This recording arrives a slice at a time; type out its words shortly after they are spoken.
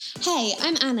Hey,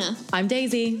 I'm Anna. I'm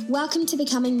Daisy. Welcome to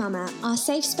Becoming Mama, our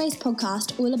safe space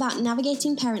podcast all about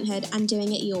navigating parenthood and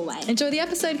doing it your way. Enjoy the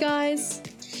episode, guys.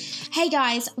 Hey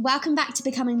guys, welcome back to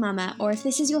Becoming Mama, or if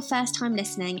this is your first time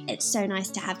listening, it's so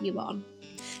nice to have you on.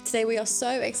 Today we are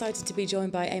so excited to be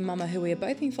joined by a mama who we have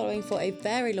both been following for a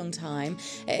very long time.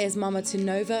 It is mama to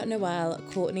Nova Noel,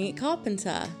 Courtney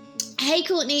Carpenter. Hey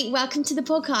Courtney, welcome to the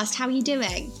podcast. How are you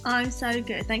doing? I'm so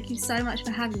good. Thank you so much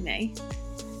for having me.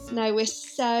 No, we're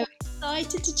so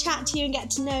excited to chat to you and get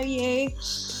to know you.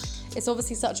 It's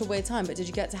obviously such a weird time, but did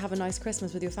you get to have a nice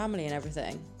Christmas with your family and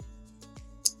everything?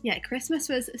 Yeah, Christmas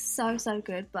was so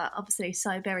good, but obviously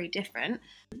so very different.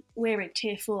 We're in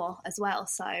tier 4 as well,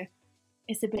 so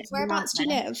it's a bit. Whereabouts do you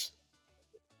live?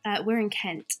 We're in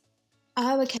Kent.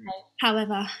 Oh, okay.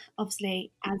 However,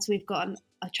 obviously, as we've got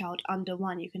a child under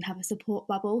 1, you can have a support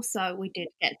bubble. So we did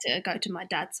get to go to my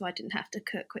dad, so I didn't have to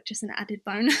cook, which is an added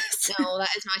bonus. Oh, that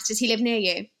is nice. Does he live near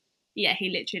you? Yeah, he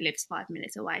literally lives 5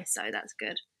 minutes away, so that's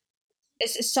good.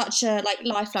 It's such a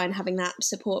lifeline having that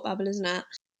support bubble, isn't it?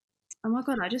 Oh my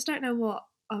God, I just don't know what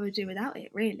I would do without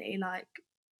it, really.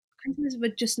 Christmas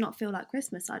would just not feel like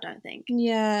Christmas, I don't think.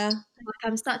 Yeah.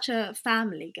 I'm such a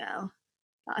family girl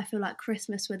that I feel like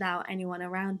Christmas without anyone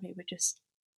around me would just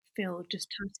feel just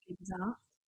totally bizarre.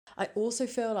 I also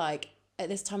feel like at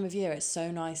this time of year it's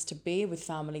so nice to be with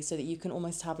family so that you can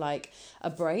almost have a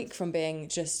break from being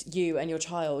just you and your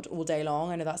child all day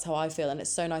long. I know that's how I feel, and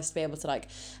it's so nice to be able to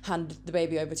hand the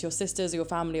baby over to your sisters or your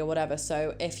family or whatever.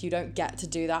 So if you don't get to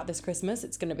do that this Christmas,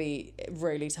 it's going to be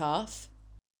really tough.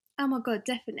 Oh my God,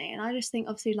 definitely. And I just think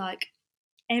obviously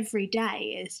every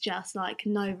day is just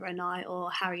Nova and I,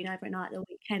 or Harry, Nova and I at the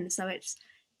weekend. So it's,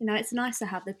 it's nice to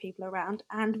have the people around.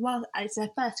 And it's their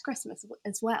first Christmas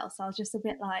as well. So I was just a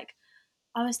bit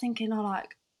I was thinking,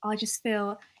 I just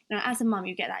feel, as a mum,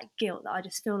 you get that guilt that I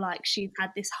just feel like she's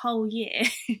had this whole year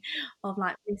of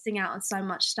missing out on so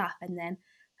much stuff. And then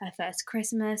her first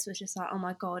Christmas was just oh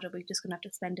my God, are we just going to have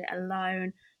to spend it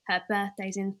alone? Her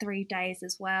birthday's in 3 days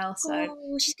as well. So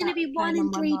she's going to be 1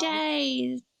 in 3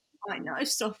 days. I know,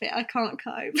 stop it. I can't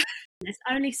cope. There's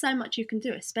only so much you can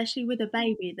do, especially with a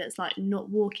baby that's not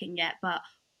walking yet, but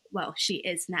well, she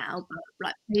is now,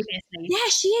 but previously. Yeah,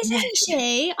 she is, isn't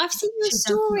she? I've seen your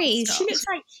stories. She looks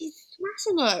like she's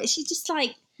smashing it. She's just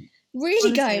really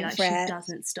honestly, going for it. She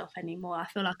doesn't stop anymore. I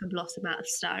feel like I've lost about a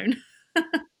stone.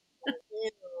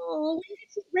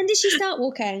 When did she start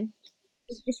walking?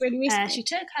 Just really recently. She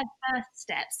took her first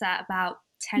steps at about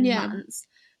 10 months.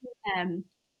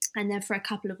 And then for a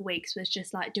couple of weeks was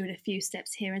just doing a few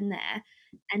steps here and there.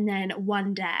 And then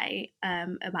one day,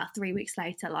 about 3 weeks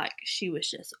later, she was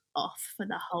just off for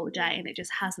the whole day, and it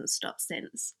just hasn't stopped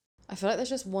since. I feel like there's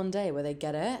just one day where they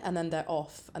get it and then they're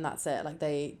off and that's it.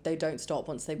 They don't stop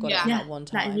once they've got it that one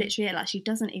time. That is literally it. She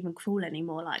doesn't even crawl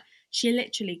anymore. She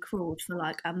literally crawled for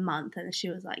a month, and she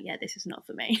was yeah, this is not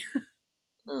for me.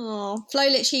 Oh, Flo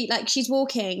literally, she's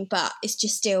walking, but it's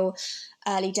just still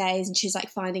early days, and she's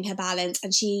finding her balance,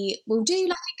 and she will do a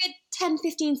good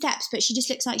 10-15 steps, but she just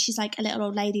looks like she's a little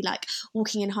old lady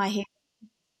walking in high heels,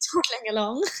 toddling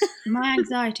along. My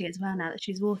anxiety as well, now that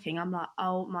she's walking, I'm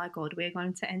oh my God, we're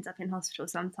going to end up in hospital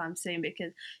sometime soon,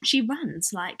 because she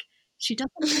runs she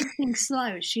doesn't do anything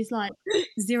slow. She's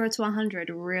 0 to 100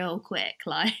 real quick.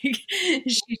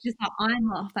 She's just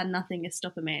I'm off and nothing is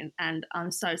stopping me. And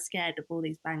I'm so scared of all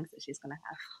these bangs that she's going to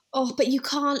have. Oh, but you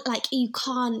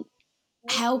can't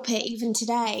help it. Even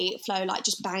today, Flo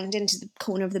just banged into the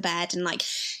corner of the bed, and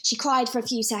she cried for a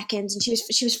few seconds, and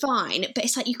she was fine. But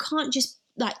it's you can't just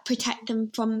protect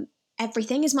them from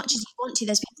everything as much as you want to.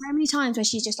 There's been so many times where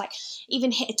she's just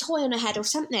even hit a toy on her head or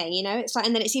something, it's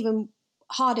and then it's even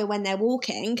harder when they're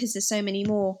walking because there's so many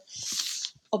more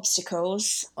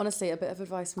obstacles. Honestly, a bit of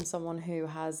advice from someone who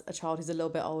has a child who's a little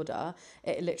bit older,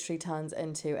 it literally turns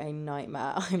into a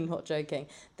nightmare. I'm not joking.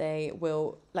 They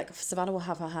will Savannah will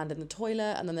have her hand in the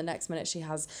toilet, and then the next minute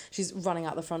she's running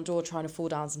out the front door trying to fall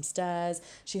down some stairs.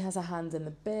 She has her hands in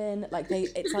the bin.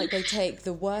 They take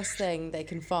the worst thing they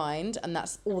can find, and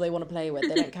that's all they want to play with.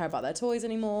 They don't care about their toys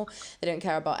anymore. They don't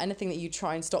care about anything that you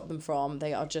try and stop them from.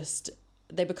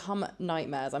 They become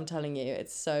nightmares, I'm telling you.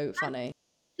 It's so funny.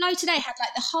 Flo today had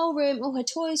the whole room, all her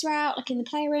toys were out, in the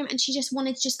playroom, and she just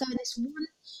wanted to just go in this one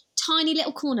tiny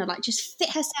little corner, just fit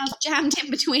herself jammed in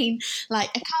between a cupboard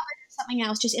and something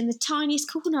else, just in the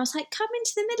tiniest corner. I was come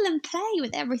into the middle and play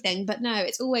with everything. But no,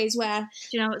 it's always where... Do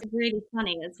you know what's really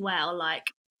funny as well?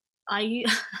 You're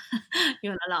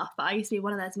going to laugh, but I used to be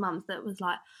one of those mums that was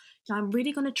I'm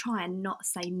really going to try and not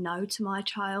say no to my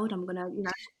child. I'm going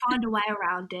to, find a way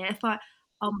around it.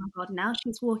 oh my God, now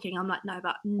she's walking. I'm like, no,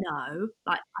 but no.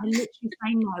 Like, I literally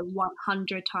say no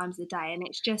 100 times a day. And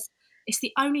it's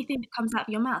the only thing that comes out of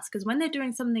your mouth. Because when they're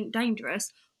doing something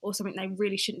dangerous or something they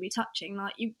really shouldn't be touching,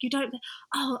 like, you don't,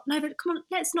 oh, no, but come on,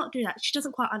 let's not do that. She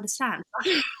doesn't quite understand.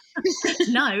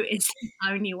 No is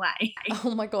the only way.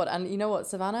 Oh my God. And you know what,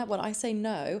 Savannah, when I say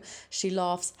no, she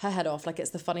laughs her head off like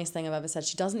it's the funniest thing I've ever said.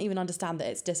 She doesn't even understand that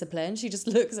it's discipline. She just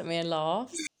looks at me and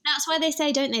laughs. That's why they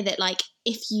say, don't they, that like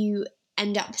if you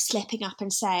end up slipping up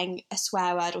and saying a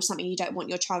swear word or something you don't want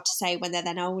your child to say when they're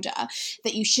then older,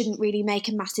 that you shouldn't really make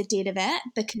a massive deal of it,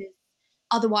 because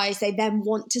otherwise they then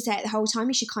want to say it the whole time.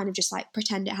 You should kind of just like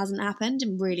pretend it hasn't happened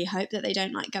and really hope that they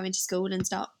don't like go into school and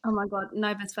start. Oh my God,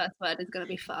 Nova's first word is going to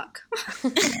be fuck.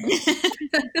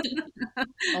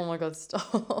 Oh my God,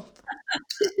 stop.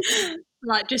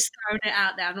 Like, just throwing it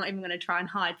out there. I'm not even going to try and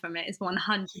hide from it. It's 100%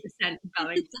 going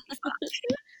to be fuck.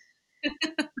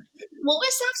 What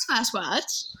was Sav's first word?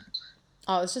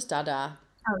 Oh, it's just dada.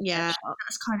 Oh, Yeah,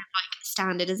 that's kind of like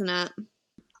standard, isn't it?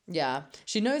 Yeah,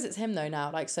 she knows it's him though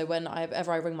now. Like, so when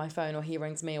ever I ring my phone or he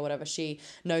rings me or whatever, she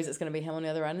knows it's going to be him on the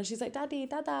other end, and she's like, "Daddy,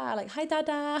 dada," like, "Hi,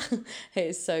 dada." It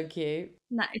is so cute.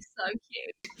 That is so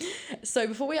cute. So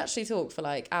before we actually talk for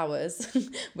like hours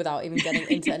without even getting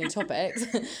into any topics,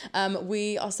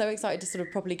 we are so excited to sort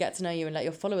of properly get to know you and let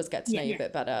your followers get to know you a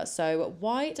bit better. So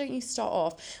why don't you start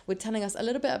off with telling us a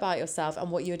little bit about yourself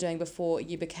and what you were doing before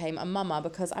you became a mama?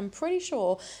 Because I'm pretty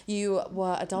sure you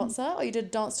were a dancer or you did a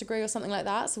dance degree or something like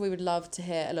that. So we would love to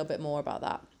hear a little bit more about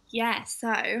that. Yeah,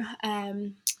 so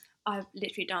I've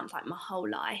literally danced like my whole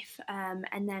life,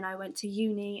 and then I went to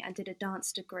uni and did a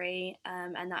dance degree,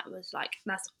 and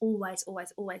that's always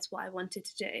what I wanted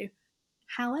to do.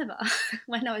 However,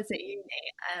 when I was at uni,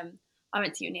 I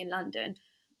went to uni in London,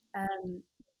 and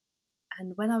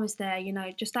when I was there,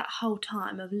 just that whole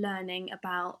time of learning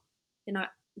about,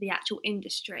 the actual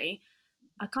industry,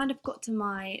 I kind of got to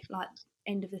my like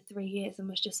end of the 3 years and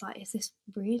was just like, is this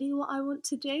really what I want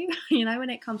to do? When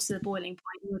it comes to the boiling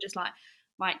point, you're just like,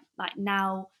 right, like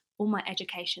now all my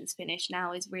education's finished.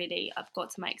 Now is really, I've got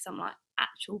to make some like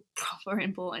actual proper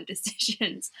important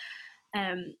decisions.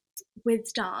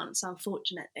 With dance,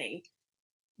 unfortunately,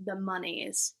 the money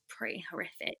is pretty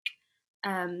horrific.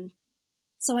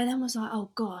 So I then was like, oh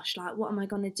gosh, like what am I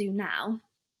going to do now?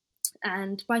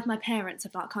 And both my parents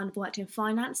have like kind of worked in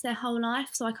finance their whole life,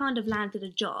 so I kind of landed a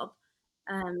job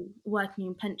working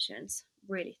in pensions.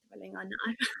 Really thrilling, I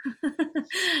know.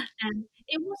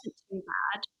 It wasn't too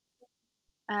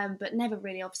bad, but never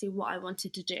really obviously what I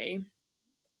wanted to do.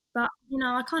 But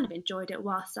I kind of enjoyed it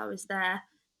whilst I was there.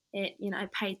 It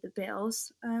paid the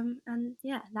bills, and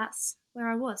yeah, that's where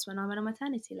I was when I went on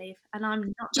maternity leave, and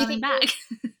I'm not going back.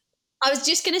 I was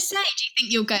just going to say, do you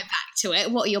think you'll go back to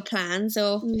it? What are your plans?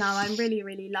 Or no, I'm really,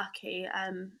 really lucky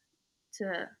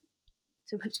to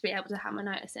be able to have my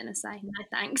notice in and say no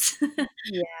thanks.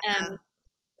 yeah,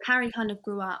 Harry kind of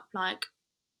grew up like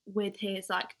with his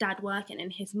like dad working,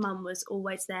 and his mum was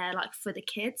always there like for the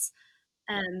kids.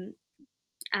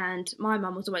 And my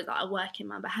mum was always like a working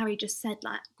mum, but Harry just said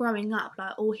like growing up,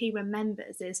 like all he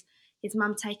remembers is his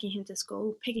mum taking him to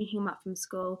school, picking him up from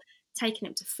school, taking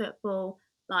him to football,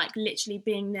 like literally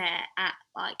being there at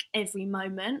like every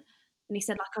moment. And he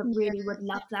said like I really would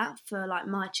love that for like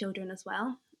my children as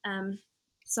well.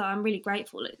 So I'm really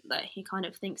grateful that he kind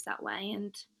of thinks that way,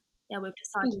 and yeah, we've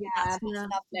decided that's going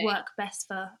to work best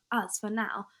for us for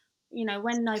now.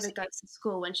 When Nova goes to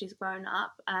school, when she's grown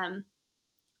up,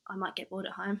 I might get bored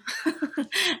at home and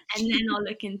then I'll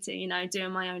look into,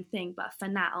 doing my own thing. But for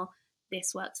now,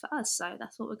 this works for us. So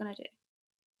that's what we're going to do.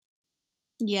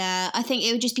 Yeah, I think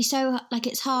it would just be so, like,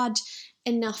 it's hard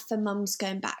enough for mums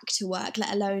going back to work,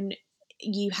 let alone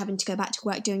you having to go back to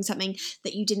work doing something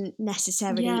that you didn't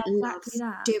necessarily love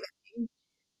doing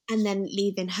and then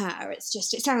leaving her. It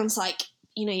sounds like,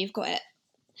 you've got it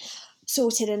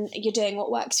sorted and you're doing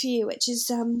what works for you, which is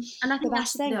and I think the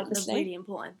best thing, the really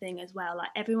important thing as well. Like,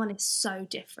 everyone is so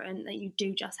different that you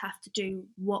do just have to do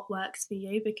what works for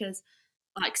you, because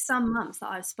like some mums that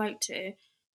I've spoke to,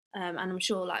 and I'm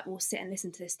sure like we'll sit and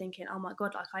listen to this thinking, oh my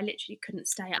God, like I literally couldn't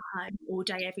stay at home all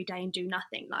day every day and do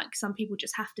nothing. Like some people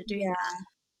just have to do that.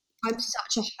 I'm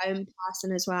such a home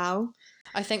person as well.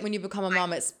 I think when you become a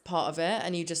mum, it's part of it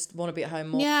and you just want to be at home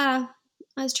more. Yeah,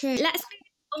 that's true. Let's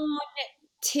move on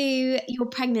to your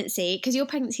pregnancy, because your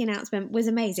pregnancy announcement was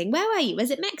amazing. Where were you?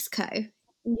 Was it Mexico?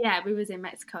 Yeah, we was in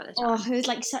Mexico at the time. Oh, it was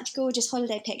like such gorgeous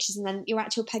holiday pictures, and then your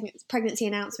actual pregnancy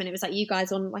announcement, it was like you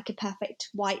guys on like a perfect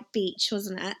white beach,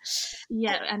 wasn't it?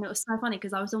 Yeah, and it was so funny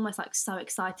because I was almost like so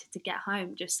excited to get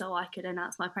home just so I could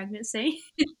announce my pregnancy.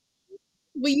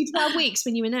 Were you 12 weeks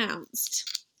when you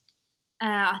announced?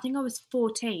 I think I was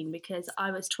 14 because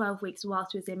I was 12 weeks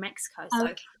whilst we was in Mexico, so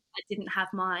Okay. I didn't have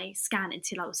my scan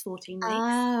until I was 14 weeks.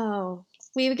 Oh,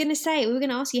 we were going to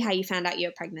ask you how you found out you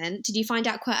were pregnant. Did you find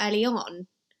out quite early on?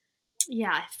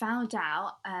 Yeah, I found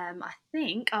out. I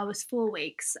think I was 4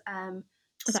 weeks.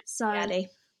 That's So early.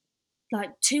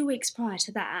 like 2 weeks prior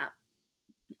to that,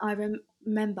 I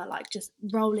remember like just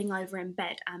rolling over in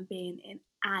bed and being in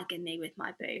agony with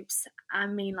my boobs. I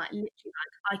mean, like literally,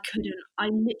 like I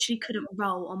literally couldn't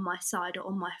roll on my side or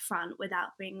on my front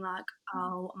without being like,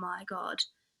 oh my god.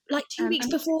 Like 2 weeks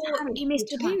And before Harry you the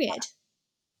missed your whole time. period?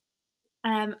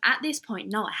 At this point,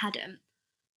 no, I hadn't.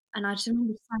 And I just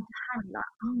remember saying to Harry, like,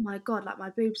 oh my God, like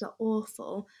my boobs are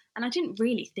awful. And I didn't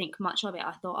really think much of it.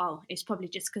 I thought, oh, it's probably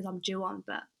just because I'm due on,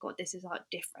 but God, this is like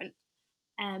different.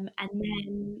 And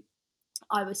then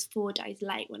I was 4 days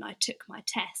late when I took my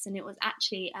test, and it was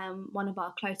actually one of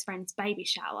our close friends' baby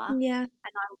shower. Yeah. And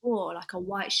I wore like a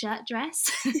white shirt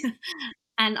dress.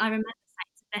 And I remember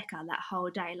saying to Becca that whole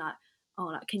day, like, oh,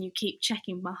 like, can you keep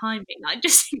checking behind me, like,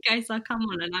 just in case I come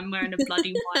on and I'm wearing a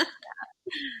bloody white shirt.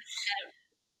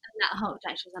 And that whole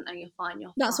day she was like, no, you're fine,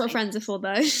 you're That's fine. what friends are for,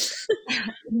 though.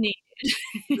 Needed.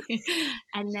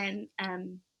 And then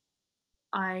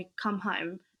I come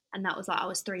home, and that was like I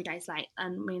was 3 days late,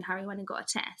 and me and Harry went and got a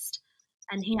test,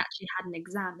 and he actually had an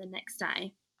exam the next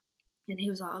day, and he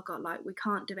was like, oh God, like we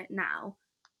can't do it now.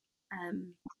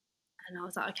 And I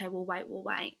was like, okay, we'll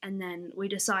wait. And then we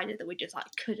decided that we just like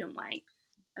couldn't wait.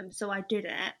 So I did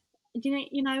it.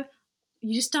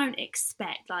 You just don't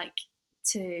expect like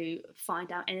to find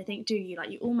out anything, do you? Like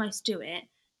you almost do it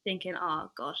thinking,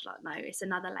 oh gosh, like no, it's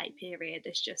another late period.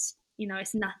 It's just,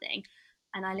 it's nothing.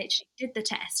 And I literally did the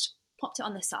test, popped it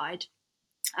on the side,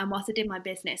 and whilst I did my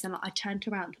business, and like, I turned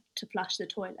around to flush the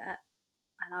toilet,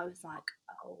 and I was like,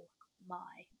 oh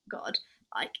my God,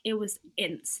 like it was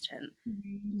instant.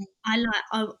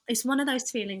 It's one of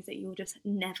those feelings that you'll just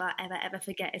never, ever, ever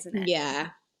forget, isn't it? Yeah.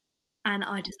 And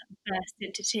I just burst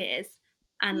into tears.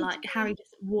 And like Harry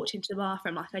just walked into the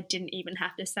bathroom, like I didn't even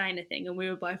have to say anything, and we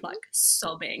were both like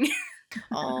sobbing.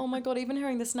 Oh my God, even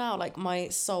hearing this now, like my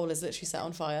soul is literally set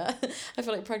on fire. I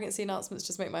feel like pregnancy announcements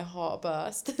just make my heart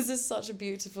burst. This is such a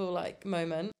beautiful like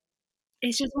moment.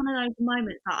 It's just one of those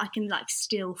moments that I can like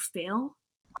still feel.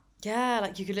 Yeah,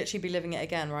 like you could literally be living it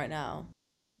again right now.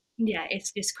 Yeah,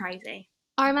 it's just crazy.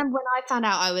 I remember when I found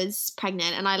out I was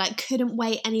pregnant and I like couldn't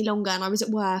wait any longer, and I was at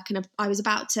work and I was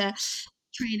about to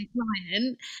train a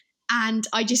client and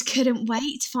I just couldn't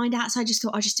wait to find out. So I just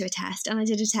thought I'll just do a test, and I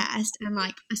did a test, and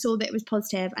like I saw that it was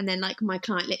positive, and then like my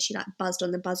client literally like buzzed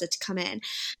on the buzzer to come in. And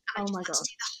Oh my I God. had to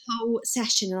do the whole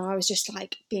session, and I was just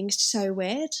like being so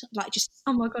weird, like just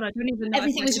Oh my God, I don't even know.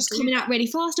 everything was just coming out really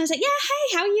fast. And I was like, yeah,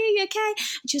 hey, how are you? You okay?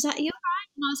 And she was like, are you all right?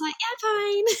 And I was like, yeah,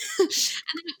 fine.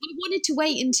 And then I wanted to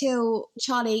wait until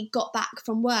Charlie got back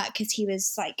from work because he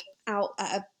was like out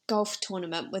at a golf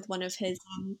tournament with one of his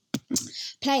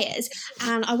players,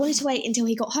 and I wanted to wait until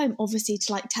he got home, obviously,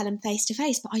 to like tell him face to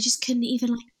face, but I just couldn't even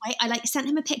like wait. I like sent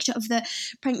him a picture of the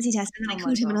pregnancy test, and then I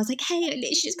called him and I was like, hey, I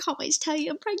literally just can't wait to tell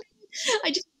you I'm pregnant. I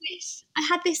just wish I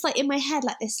had this like in my head,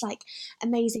 like this like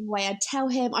amazing way I'd tell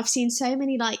him. I've seen so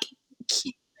many like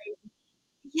cute,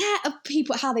 of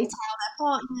people how they tell their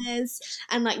partners,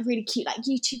 and like really cute like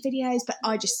YouTube videos, but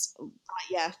I just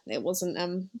it wasn't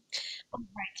very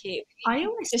cute. I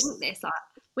always think this, like,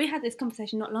 we had this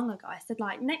conversation not long ago. I said,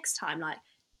 like, next time, like,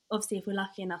 obviously, if we're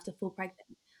lucky enough to fall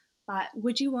pregnant, like,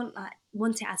 would you want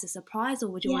it as a surprise, or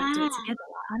would you want to do it together?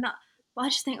 Like, but I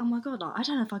just think, oh my God, like, I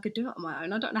don't know if I could do it on my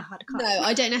own. I don't know how to cope. No,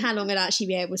 I don't know how long I'd actually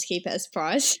be able to keep it a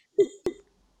surprise.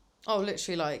 Oh,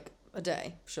 literally like a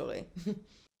day, surely.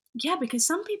 Yeah, because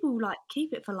some people like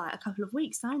keep it for like a couple of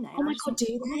weeks, don't they? Oh my God, do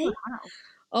they? How?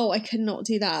 Oh, I could not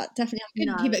do that. Definitely, I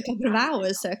couldn't No, keep it a couple of absolutely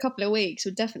hours, so a couple of weeks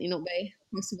would definitely not be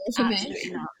possible for Absolutely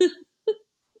me. not.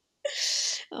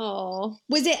 Oh,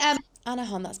 was it?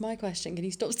 Anahan, that's my question. Can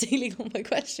you stop stealing all my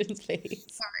questions, please?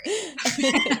 Sorry.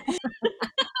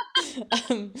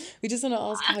 We just want to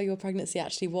ask how your pregnancy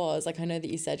actually was. Like I know that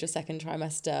you said your second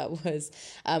trimester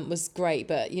was great,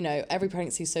 but every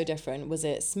pregnancy is so different. Was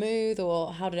it smooth,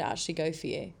 or how did it actually go for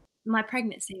you? My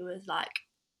pregnancy was like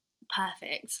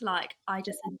perfect. Like I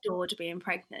just adored being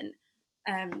pregnant.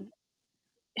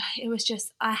 It was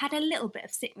just I had a little bit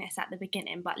of sickness at the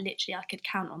beginning, but literally I could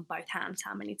count on both hands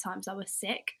how many times I was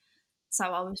sick. So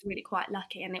I was really quite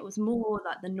lucky, and it was more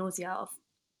like the nausea of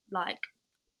like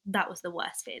that was the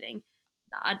worst feeling.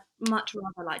 I'd much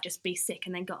rather like just be sick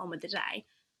and then get on with the day.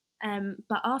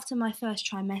 But after my first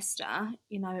trimester,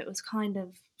 it was kind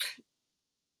of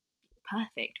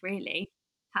perfect, really.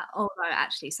 Although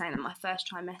actually saying that my first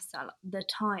trimester, the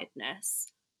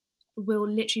tiredness will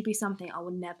literally be something I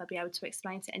will never be able to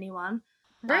explain to anyone.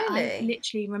 Like, I Really?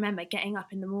 literally remember getting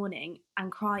up in the morning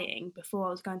and crying before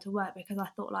I was going to work because I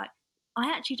thought, like,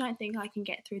 I actually don't think I can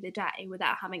get through the day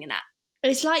without having a nap.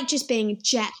 It's like just being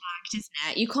jet lagged, isn't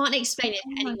it? You can't explain it Oh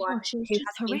to my anyone gosh, it was who just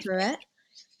hasn't been through it. horrific.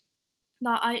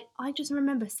 Like, I just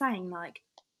remember saying, like,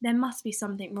 there must be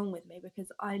something wrong with me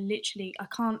because I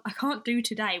can't do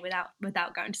today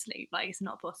without going to sleep. Like, it's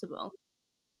not possible.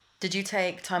 Did you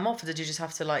take time off, or did you just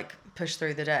have to like push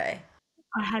through the day?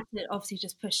 I had to obviously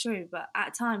just push through, but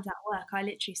at times at work, I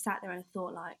literally sat there and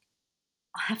thought, like,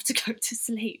 I have to go to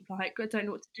sleep. Like, I don't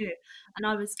know what to do. And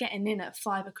I was getting in at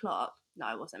 5 o'clock. No,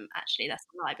 I wasn't actually. That's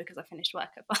a lie because I finished work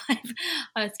at 5.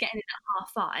 I was getting in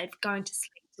at 5:30, going to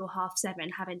sleep till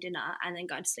 7:30, having dinner, and then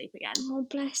going to sleep again. Oh,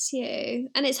 bless you.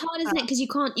 And it's hard, isn't But it? Because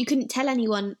you couldn't tell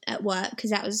anyone at work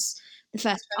because that was the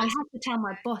first I round. had to tell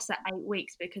my boss at 8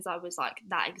 weeks because I was like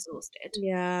that exhausted.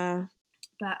 Yeah.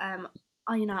 But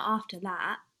after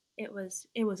that, it was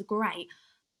great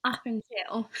up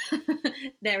until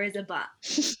there is a but.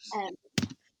 Um,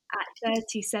 at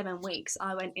 37 weeks,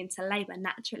 I went into labour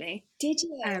naturally, Did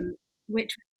you?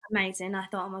 which was amazing. I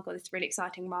thought, oh my god, it's really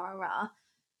exciting, rah rah rah.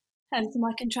 So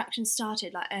my contractions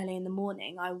started like early in the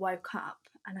morning. I woke up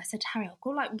and I said, Harry, I've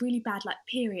got like really bad like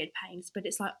period pains, but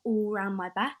it's like all around my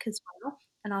back as well.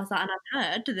 And I was like, and I've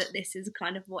heard that this is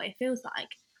kind of what it feels like.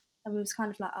 And we was kind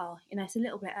of like, oh, it's a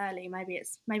little bit early. Maybe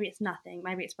it's nothing.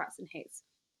 Maybe it's Braxton Hicks.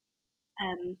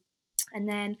 Um, and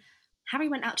then Harry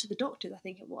went out to the doctors, I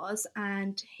think it was,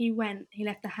 and he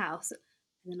left the house. And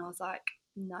then I was like,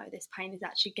 no, this pain is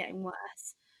actually getting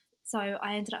worse. So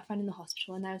I ended up phoning the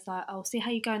hospital, and they was like, "I'll see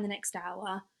how you go in the next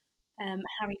hour."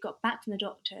 Harry got back from the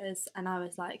doctors, and I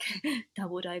was like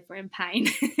doubled over in pain.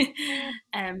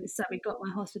 So we got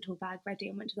my hospital bag ready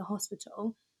and went to the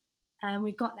hospital. And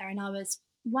we got there, and I was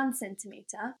 1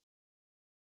 centimetre,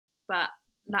 but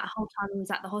that whole time I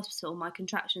was at the hospital, my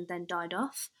contractions then died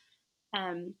off.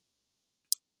 Um,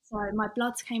 so my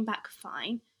bloods came back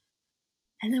fine,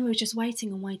 and then we were just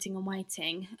waiting and waiting and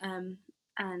waiting.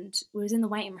 And we was in the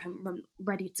waiting room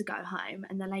ready to go home,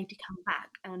 and the lady come back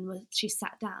and she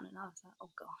sat down, and I was like, oh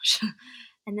gosh.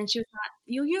 And then she was like,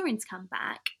 your urine's come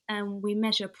back, and we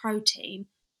measure protein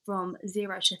from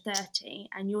 0 to 30,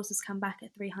 and yours has come back at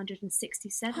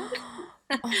 367.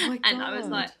 Oh my And I was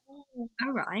like, god.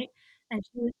 all right. And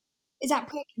she was, Is that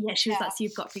quick? yeah, she was like, so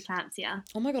you've got preeclampsia.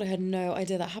 Oh my god, I had no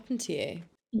idea that happened to you.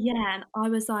 Yeah, and I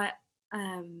was like,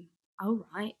 all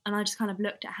right. And I just kind of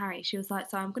looked at Harry. She was like,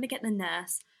 so I'm going to get the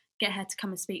nurse, get her to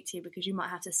come and speak to you because you might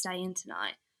have to stay in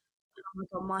tonight. And oh my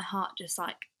God, my heart just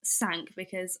like sank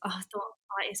because I thought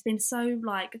like, it's been so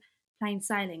like plain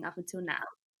sailing up until now.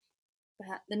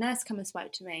 But the nurse come and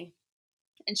spoke to me,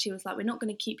 and she was like, we're not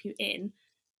going to keep you in.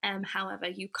 However,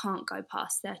 you can't go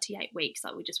past 38 weeks.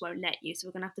 Like, we just won't let you. So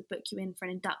we're going to have to book you in for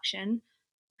an induction.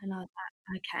 And I was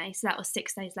like, okay. So that was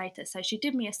 6 days later. So she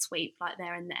did me a sweep like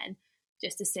there and then,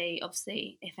 just to see,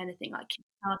 obviously, if anything like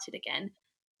started again.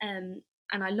 And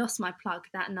I lost my plug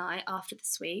that night after the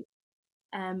sweep.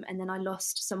 And then I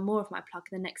lost some more of my plug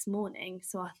the next morning.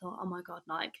 So I thought, oh my God,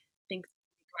 like things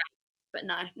are great. But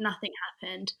no, nothing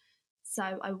happened. So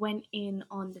I went in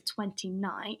on the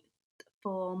 29th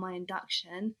for my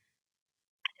induction. And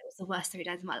it was the worst 3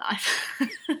 days of my life.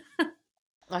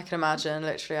 I can imagine.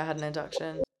 Literally, I had an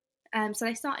induction. So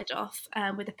they started off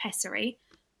with a pessary.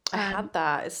 I had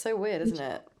that. It's so weird, isn't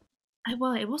it?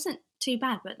 Well, it wasn't too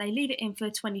bad, but they leave it in for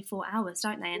 24 hours,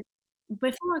 don't they? And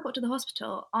before I got to the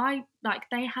hospital,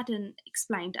 they hadn't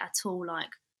explained at all, like,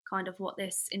 kind of what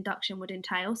this induction would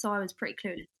entail. So I was pretty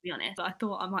clueless, to be honest. But I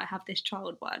thought I might have this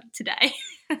child one today.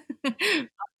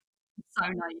 So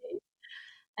naive.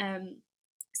 Um,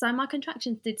 so my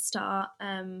contractions did start,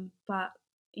 but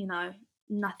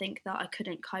nothing that I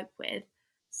couldn't cope with.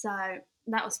 So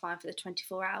that was fine for the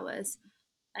 24 hours.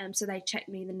 So they checked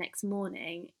me the next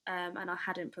morning, and I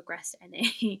hadn't progressed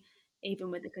any,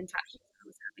 even with the contractions I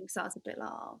was having. So I was a bit like,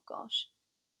 oh gosh.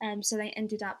 So they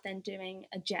ended up then doing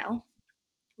a gel,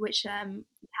 which we had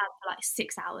for like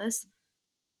 6 hours.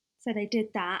 So they did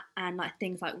that, and like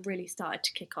things like really started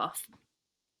to kick off.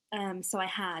 So I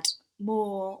had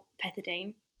more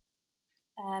pethidine,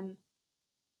 um,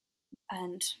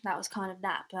 and that was kind of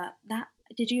that. But that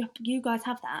did you guys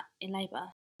have that in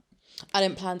labour? I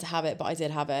didn't plan to have it, but I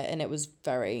did have it, and it was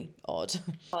very odd.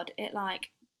 God, it like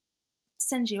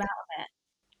sends you out of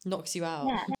it. Knocks you out.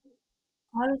 Yeah,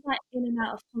 I was like in and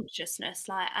out of consciousness,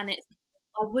 like, and I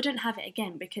wouldn't have it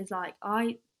again because like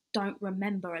I don't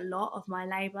remember a lot of my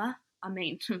labour. I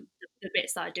mean, the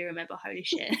bits that I do remember, holy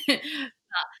shit, but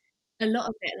a lot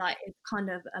of it like is kind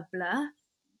of a blur.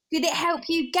 Did it help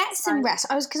you get some So- rest?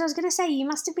 I was going to say you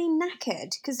must have been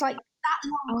knackered because like that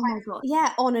long. Oh my God.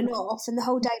 Yeah, on and off, and the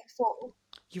whole day before.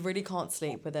 You really can't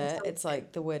sleep with it. It's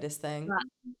like the weirdest thing. But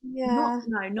Yeah.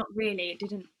 not really.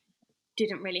 It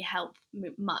didn't really help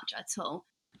much at all.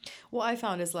 What I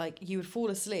found is like you would fall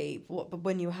asleep but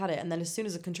when you had it, and then as soon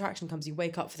as a contraction comes, you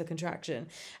wake up for the contraction,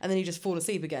 and then you just fall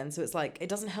asleep again. So it's like it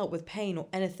doesn't help with pain or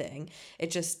anything. It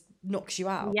just knocks you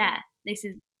out. Yeah, this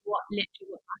is literally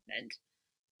what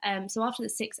happened. So after the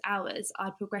 6 hours, I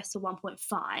progressed to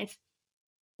 1.5,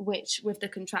 which with the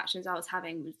contractions I was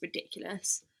having was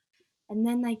ridiculous. And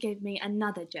then they gave me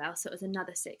another gel, so it was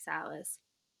another 6 hours.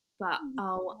 But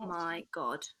oh my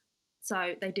God.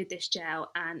 So they did this gel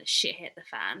and shit hit the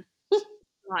fan.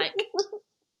 Like,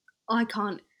 I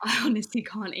honestly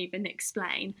can't even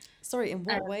explain. Sorry, in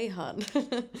what way, hun?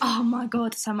 Oh my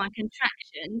God. So my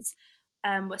contractions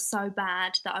were so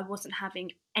bad that I wasn't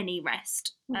having any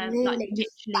rest. Like Really? literally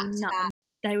That's none. bad.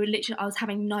 They were literally, I was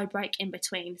having no break in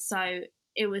between. So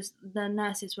it was, the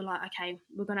nurses were like, okay,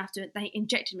 we're going to have to, they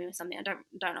injected me with something. I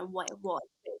don't know what it was.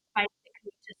 But it was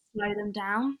basically to slow them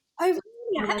down. Oh, really?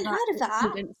 I They hadn't like, heard of that.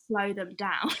 couldn't slow them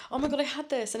down. Oh my God, I had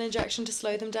this, an injection to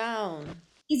slow them down.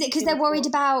 Is it because It they're was worried what-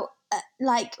 about,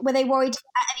 like, were they worried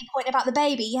at any point about the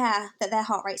baby? Yeah, that their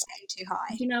heart rate's getting too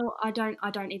high. You know, I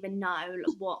don't even know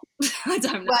what, I don't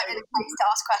know. Weren't in a place to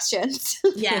ask questions.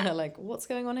 Yeah. Like, what's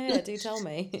going on here? Do tell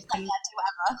me. Yeah, do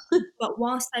whatever. But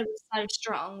whilst they were so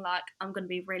strong, like, I'm going to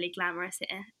be really glamorous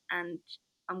here, and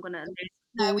I'm going to lose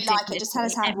No, all we like it. Just tell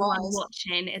us dignity. how it Everyone was.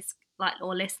 watching is like,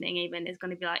 or listening even, is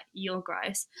going to be like, you're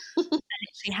gross. I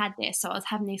literally had this, so I was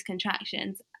having these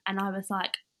contractions, and I was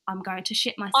like, I'm going to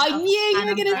shit myself. I knew you and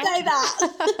were I'm going to say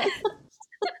that.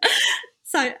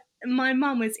 So my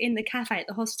mum was in the cafe at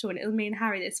the hospital, and it was me and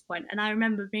Harry at this point, and I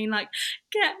remember being like,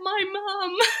 get my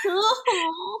mum.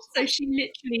 Oh. So she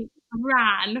literally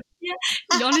ran.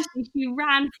 Yeah, honestly, she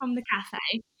ran from the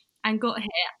cafe and got here,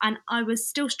 and I was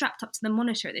still strapped up to the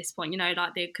monitor at this point, you know,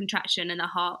 like the contraction and the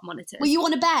heart monitors. Were you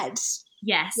on a bed?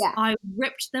 Yes, Yeah. I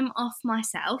ripped them off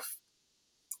myself.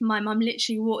 My mum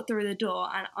literally walked through the door,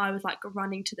 and I was like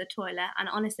running to the toilet, and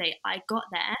honestly, I got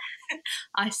there,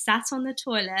 I sat on the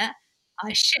toilet,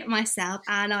 I shit myself,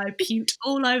 and I puked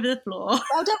all over the floor.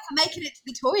 Well done for making it to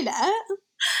the toilet.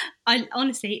 I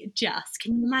honestly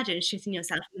can you imagine shitting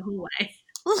yourself in the hallway?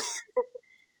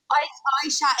 I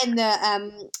sat in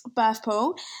the birth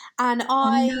pool, and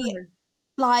Oh, no.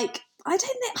 like, I don't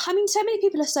know. I mean, so many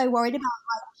people are so worried about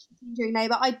like shitting during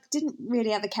labour. I didn't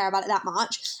really ever care about it that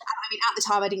much. I mean, at the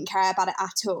time, I didn't care about it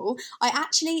at all. I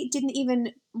actually didn't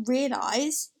even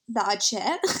realise that I'd shit.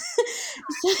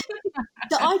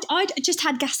 That I'd just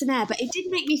had gas and air, but it did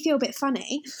make me feel a bit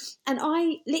funny. And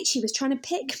I literally was trying to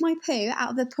pick my poo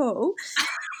out of the pool.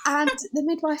 And the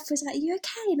midwife was like, "Are you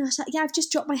okay?" And I was like, "Yeah, I've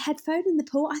just dropped my headphone in the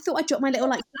pool. I thought I dropped my little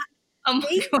like Oh my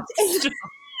God. Stop.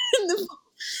 in the pool."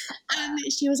 And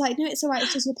she was like, "No, it's all right.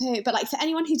 It's just a poo." But like for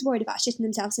anyone who's worried about shitting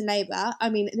themselves in labour, I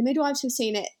mean, the midwives have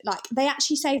seen it. Like they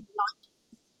actually say like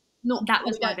not That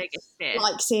was they my don't biggest fear.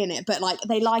 like seeing it, but like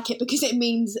they like it because it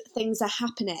means things are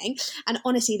happening. And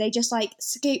honestly, they just like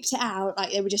scooped it out.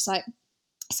 Like they were just like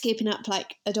scooping up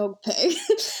like a dog poo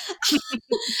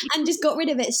and just got rid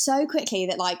of it so quickly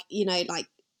that like, you know, like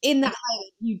in that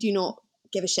moment you do not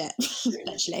give a shit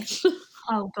literally.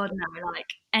 Oh God, no! Like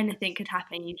anything could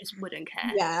happen, you just wouldn't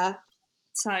care. Yeah.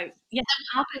 So yeah,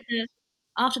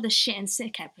 after the shit and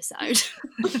sick episode,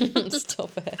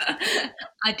 Stop it.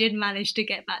 I did manage to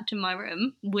get back to my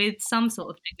room with some sort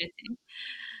of dignity.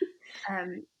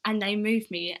 And they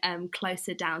moved me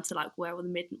closer down to like where all the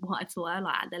midwives were,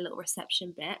 like at their little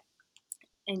reception bit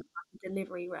in the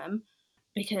delivery room,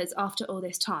 because after all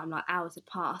this time, like hours had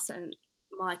passed, and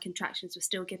my contractions were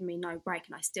still giving me no break,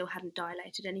 and I still hadn't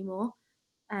dilated anymore.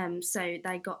 So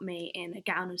they got me in a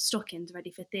gown and stockings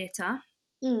ready for theatre.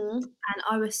 Mm. And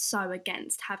I was so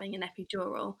against having an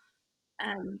epidural.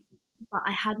 But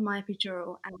I had my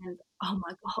epidural, and oh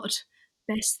my God,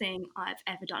 best thing I've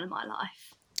ever done in my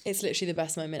life. It's literally the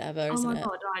best moment ever, Oh isn't my it?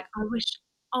 God, like I wish.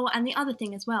 Oh, and the other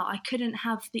thing as well, I couldn't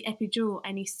have the epidural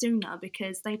any sooner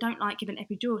because they don't like giving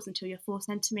epidurals until you're 4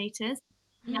 centimetres,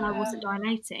 and I wasn't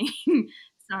dilating.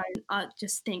 So I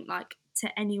just think, like, to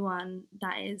anyone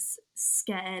that is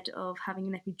scared of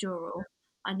having an epidural,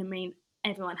 and I mean,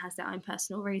 everyone has their own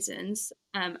personal reasons,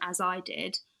 as I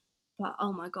did, but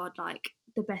oh my God, like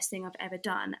the best thing I've ever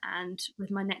done. And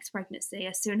with my next pregnancy,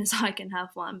 as soon as I can have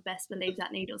one, best believe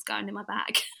that needle's going in my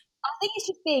back. I think it's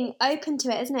just being open to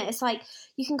it, isn't it? It's like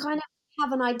you can kind of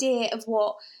have an idea of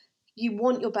what you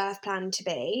want your birth plan to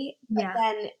be, but Yeah.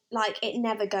 then like it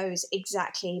never goes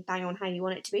exactly bang on how you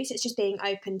want it to be. So it's just being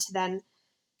open to then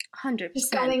 100%.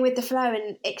 Just going with the flow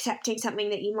and accepting something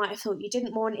that you might have thought you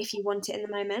didn't want if you want it in the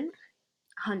moment.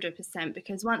 100%,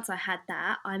 because once I had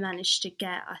that, I managed to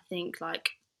get, I think, like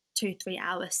 2-3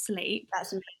 hours sleep.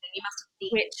 That's amazing. You must have been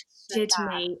Which so did bad.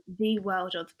 me the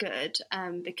world of good,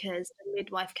 because the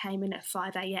midwife came in at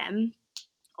 5 a.m.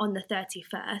 on the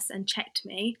 31st and checked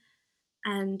me.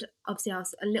 And obviously I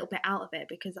was a little bit out of it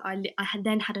because I had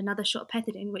then had another shot of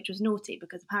pethidine, which was naughty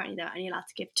because apparently they're only allowed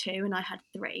to give 2 and I had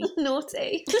 3.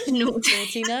 Naughty. Naughty.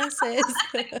 Naughty nurses.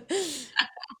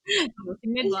 Naughty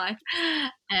midwife.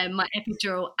 My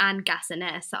epidural and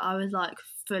Gas-A-Ness, so I was like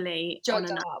fully on Jogged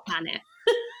another up. planet.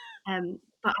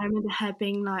 But I remember her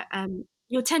being like,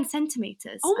 "You're 10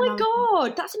 centimeters." Oh And my I was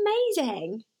God, that's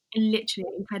amazing. literally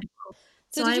incredible.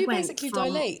 So did I you went basically from-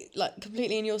 dilate like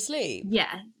completely in your sleep?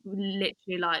 Yeah,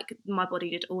 literally, like my body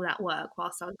did all that work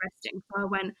whilst I was resting. So I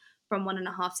went from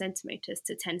 1.5 centimeters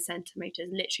to 10 centimeters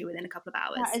literally within a couple of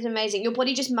hours. That is amazing. Your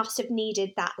body just must have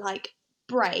needed that like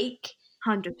break.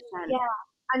 100%. Yeah.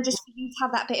 And just for you to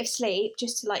have that bit of sleep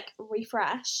just to like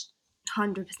refresh.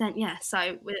 100%, yeah.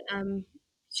 So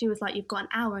she was like, "You've got an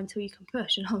hour until you can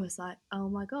push," and I was like, "Oh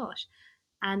my gosh!"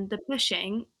 And the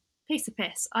pushing, piece of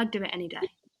piss. I'd do it any day.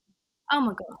 Oh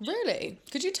my gosh! Really?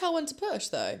 Could you tell when to push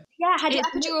though? Yeah, had your It's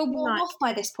epidural literally worn like- off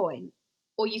by this point?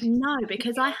 Or you could No,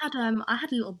 because I had a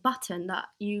little button that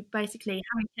you basically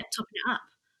Harry kept topping it up.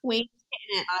 wing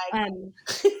hitting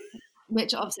it like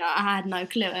Which obviously I had no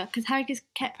clue because Harry just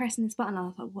kept pressing this button. And I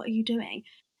was like, "What are you doing?"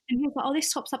 And he was like, "Oh,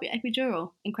 this tops up your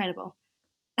epidural. Incredible."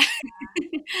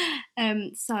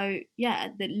 So yeah,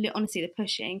 honestly, the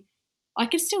pushing, I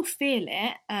could still feel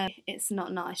it. It's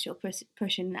not nice. You're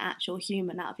pushing an actual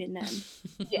human out of your numb,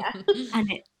 yeah.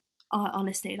 and it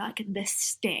honestly, like the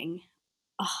sting.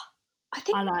 Oh, I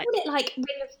think I they like- call it like ring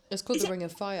of It's called Is the it- Ring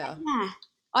of Fire. yeah.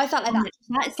 I felt like that.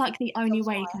 That's like the only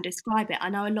way you can describe it. I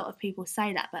know a lot of people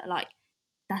say that, but like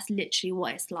that's literally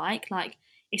what it's like. Like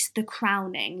it's the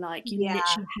crowning. Like you Yeah.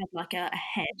 literally have like a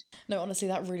head. No, honestly,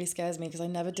 that really scares me because I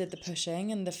never did the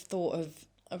pushing and the thought of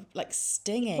like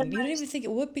stinging. The You don't most even think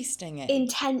it would be stinging.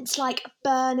 Intense like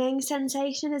burning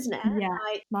sensation, isn't it? Yeah.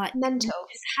 Like Like mental.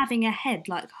 just having a head,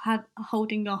 like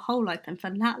holding your hole open for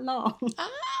that long. Ah,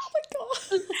 oh my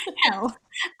god. Hell,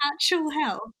 actual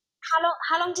hell.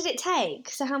 How long did it take?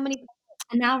 So how many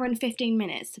An hour and 15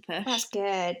 minutes to push. That's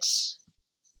good.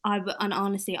 And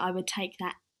honestly, I would take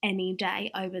that any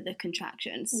day over the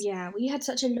contractions. Yeah, well you had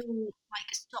such a long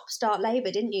like stop-start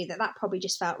labour, didn't you? That probably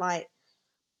just felt like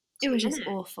It was just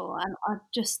minutes. awful, and I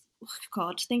just,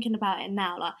 God, thinking about it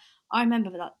now, like I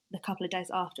remember that the couple of days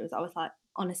afterwards, I was like,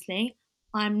 honestly,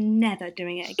 I'm never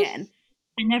doing it again.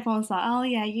 And everyone's like, "Oh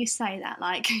yeah, you say that,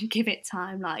 like give it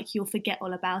time, like you'll forget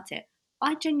all about it."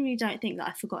 I genuinely don't think that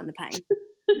I've forgotten the pain.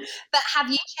 But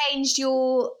have you changed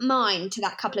your mind to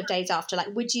that couple of days after?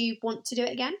 Like, would you want to do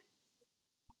it again?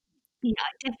 Yeah, I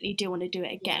definitely do want to do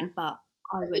it again, but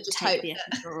I would just take hope the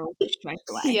that- epidural straight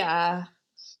away. Yeah.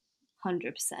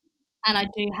 100%. And I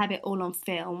do have it all on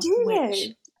film. Do which,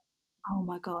 you? Oh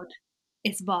my God,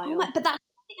 it's vile. Oh my, but I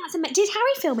think that's amazing. Did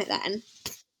Harry film it then?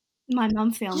 My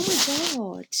mum filmed it.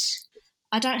 Oh my God.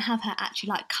 I don't have her actually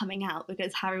like coming out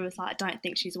because Harry was like, "I don't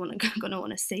think she's gonna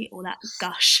want to see all that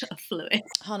gush of fluid."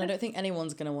 Han, I don't think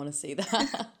anyone's going to want to see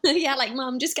that. Yeah, like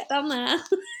Mum, just get down there.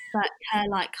 But her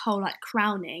like whole like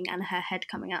crowning and her head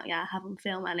coming out, yeah, I have on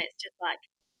film, and it's just like,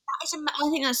 I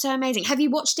think that's so amazing. Have you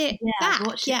watched it yeah, back? I've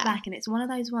watched it back, and it's one of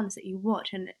those ones that you watch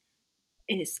and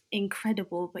it's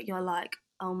incredible, but you're like,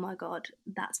 "Oh my God,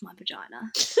 that's my vagina."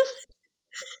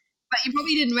 But you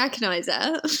probably didn't recognise it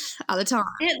at the time.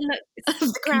 It looks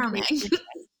The crowning. completely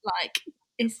different. Like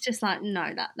it's just like,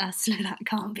 no, that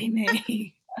can't be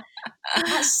me.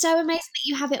 That's so amazing that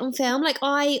you have it on film. Like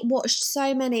I watched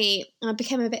so many, I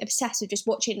became a bit obsessed with just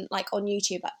watching like on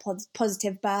YouTube like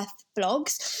positive birth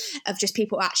vlogs of just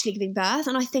people actually giving birth.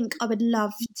 And I think I would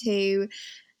love to,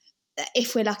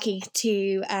 if we're lucky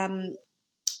to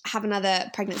have another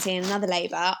pregnancy and another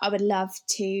labour, I would love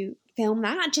to film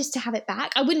that just to have it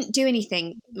back. I wouldn't do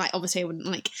anything like obviously I wouldn't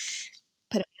like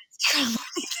put it on Instagram.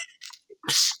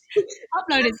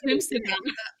 Upload it to Instagram,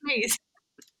 please.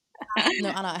 No,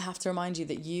 Anna, I have to remind you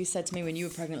that you said to me when you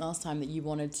were pregnant last time that you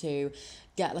wanted to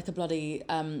get like a bloody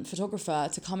photographer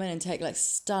to come in and take like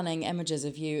stunning images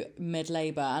of you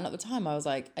mid-labour. And at the time I was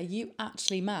like, are you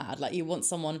actually mad? Like you want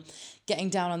someone getting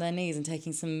down on their knees and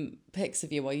taking some pics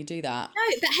of you while you do that.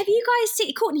 No, but have you guys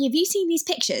seen, Courtney, have you seen these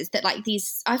pictures that like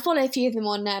these, I follow a few of them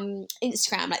on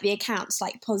Instagram, like the accounts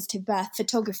like Positive Birth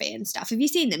Photography and stuff. Have you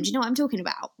seen them? Do you know what I'm talking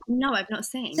about? No, I've not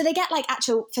seen. So they get like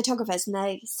actual photographers and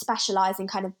they specialise in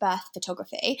kind of birth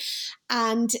photography,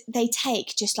 and they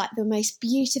take just like the most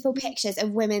beautiful pictures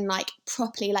of women like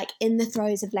properly like in the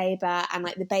throes of labour and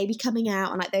like the baby coming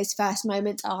out and like those first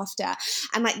moments after,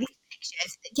 and like these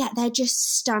pictures, yeah, they're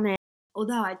just stunning.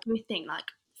 Although I do think like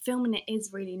filming it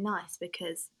is really nice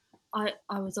because I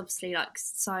was obviously like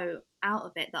so out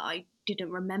of it that I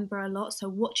didn't remember a lot. So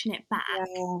watching it back,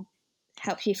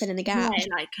 Helps you fill in the gap. yeah,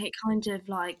 like it kind of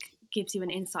like gives you an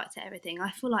insight to everything.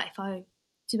 I feel like if I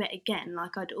do it again,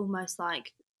 like I'd almost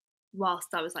like whilst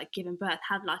I was like giving birth,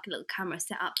 have like a little camera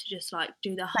set up to just like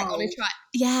do the Like whole. on a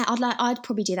yeah, I'd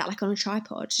probably do that like on a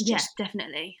tripod. Yeah,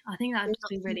 definitely. I think that would just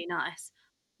be really nice.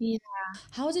 Yeah.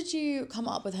 How did you come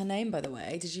up with her name, by the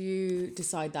way? Did you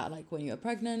decide that like when you were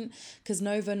pregnant? Because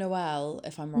Nova Noel,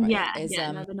 if I'm right, Yeah, is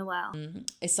Nova Noel.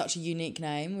 is such a unique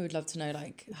name. We would love to know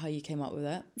like how you came up with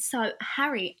it. So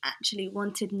Harry actually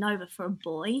wanted Nova for a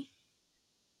boy.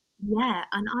 Yeah,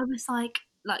 and I was like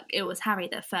it was Harry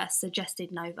that first suggested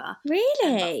Nova. But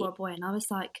Really? for a boy, and I was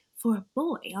like, for a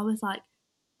boy, I was like,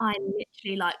 I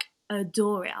literally like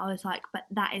adore it. I was like, but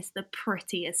that is the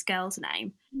prettiest girl's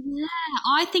name. Yeah,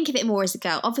 I think of it more as a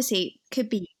girl. Obviously, it could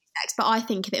be unisex, but I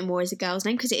think of it more as a girl's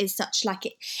name because it is such like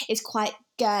it's quite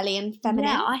girly and feminine.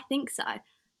 Yeah, I think so.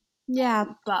 Yeah.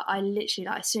 But I literally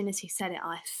like as soon as he said it,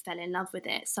 I fell in love with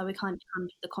it. So we kind of come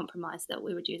to the compromise that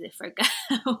we would use it for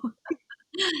a girl.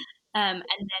 And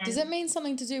then Does it mean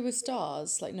something to do with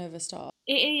stars, like Nova Star?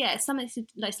 yeah, it's something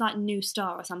it's like New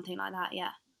Star or something like that.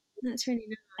 Yeah. That's really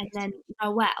nice. And then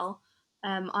Noelle,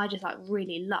 I just like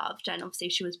really loved, and obviously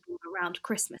she was born around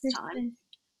Christmas time.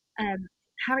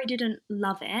 Harry didn't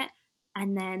love it,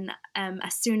 and then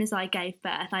as soon as I gave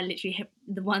birth, I literally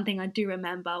the one thing I do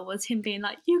remember was him being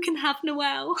like, "You can have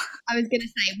Noelle." I was gonna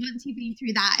say, once you've been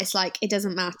through that, it's like it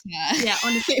doesn't matter. Yeah,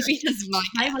 honestly, if he doesn't like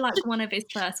they it. were like one of his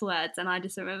first words, and I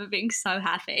just remember being so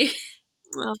happy.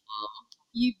 Oh,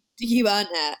 you earned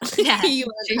it. Yeah, you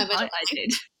earned having I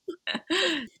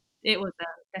did. It was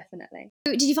definitely.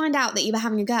 Did you find out that you were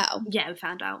having a girl? Yeah, we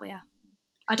found out. Yeah,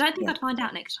 I don't think I'd find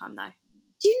out next time though.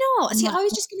 Do you not? See, No. I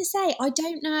was just gonna say, I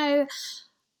don't know.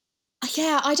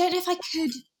 Yeah, I don't know if I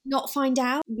could not find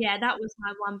out. Yeah, that was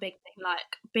my one big thing. Like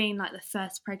being like the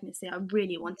first pregnancy, I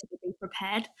really wanted to be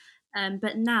prepared.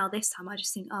 But now this time, I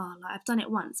just think, oh, like I've done it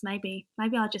once. Maybe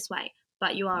I'll just wait.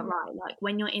 But you are right. Like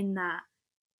when you're in that,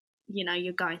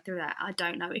 you're going through that. I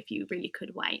don't know if you really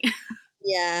could wait.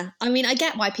 Yeah, I mean, I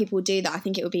get why people do that. I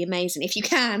think it would be amazing if you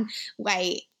can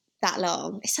wait that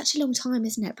long. It's such a long time,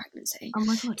 isn't it, pregnancy? Oh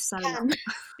my god, so long.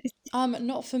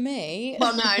 Not for me.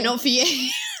 Well, no, not for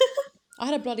you. I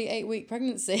had a bloody 8-week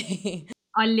pregnancy.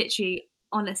 I literally,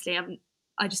 honestly,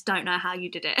 I just don't know how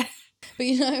you did it. But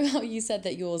you know how you said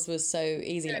that yours was so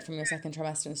easy, like from your second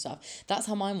trimester and stuff? That's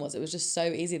how mine was. It was just so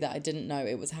easy that I didn't know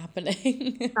it was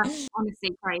happening. That's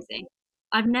honestly crazy.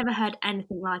 I've never heard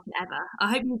anything like it ever.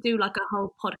 I hope you do like a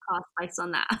whole podcast based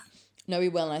on that. No, we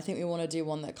will. And I think we want to do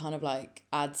one that kind of like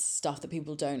adds stuff that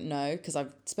people don't know, because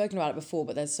I've spoken about it before,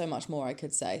 but there's so much more I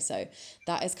could say. So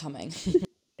that is coming. So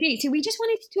we just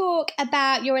wanted to talk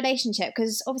about your relationship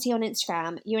because obviously on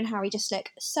Instagram, you and Harry just look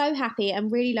so happy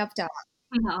and really loved up.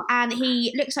 No. And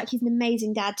he looks like he's an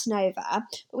amazing dad to Nova.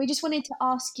 But we just wanted to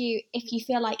ask you if you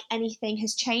feel like anything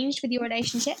has changed with your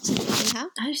relationship since meeting her.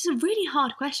 It's a really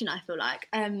hard question, I feel like.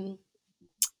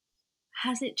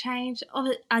 Has it changed?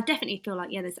 I definitely feel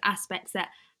like, yeah, there's aspects that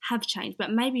have changed,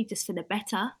 but maybe just for the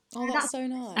better. Oh, that's so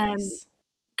nice.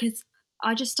 Because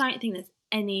I just don't think there's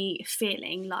any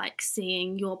feeling like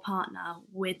seeing your partner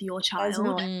with your child.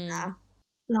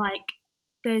 Like,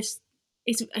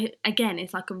 it's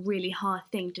like a really hard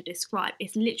thing to describe.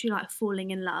 It's literally like falling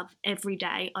in love every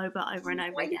day over and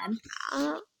over again.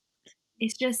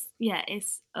 It's just, yeah,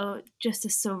 it's just a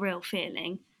surreal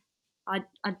feeling. I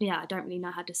don't really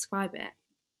know how to describe it.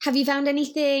 Have you found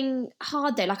anything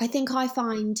hard though? Like I think I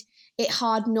find it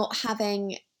hard not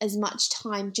having as much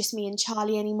time just me and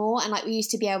Charlie anymore, and like we used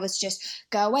to be able to just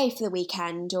go away for the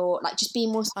weekend or like just be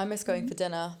more. I miss going for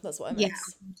dinner. That's what I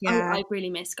miss. Yeah. I really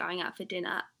miss going out for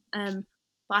dinner. But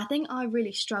I think I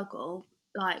really struggle.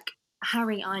 Like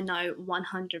Harry, I know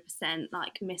 100%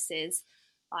 like misses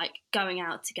like going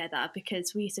out together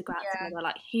because we used to go out together.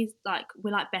 Like he's like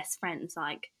we're like best friends.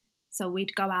 Like so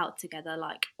we'd go out together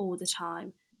like all the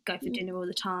time, go for dinner all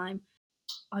the time.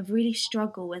 I really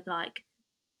struggle with like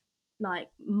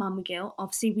mum guilt.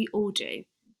 Obviously we all do.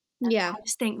 Yeah. I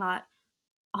just think like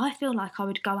I feel like I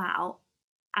would go out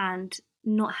and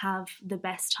not have the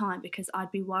best time because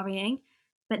I'd be worrying.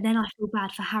 But then I feel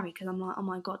bad for Harry because I'm like, oh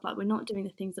my God, like we're not doing the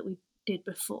things that we did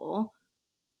before.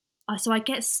 So I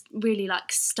get really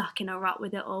like stuck in a rut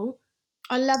with it all.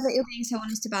 I love that you're being so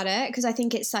honest about it, because I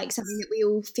think it's like something that we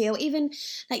all feel. Even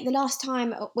like the last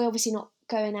time, we're obviously not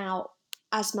going out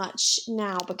as much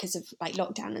now because of like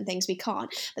lockdown and things, we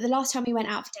can't. But the last time we went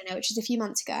out for dinner, which was a few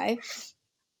months ago,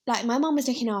 like my mum was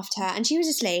looking after her and she was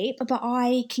asleep, but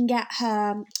I can get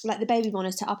her like the baby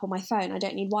monitor up on my phone. I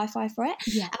don't need Wi-Fi for it.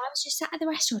 Yeah. And I was just sat at the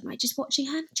restaurant, like just watching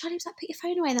her. And Charlie was like, "Put your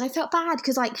phone away." And then I felt bad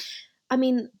because like, I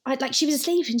mean, like she was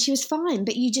asleep and she was fine,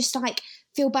 but you just like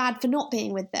feel bad for not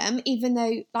being with them, even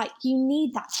though like you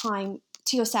need that time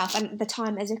to yourself and the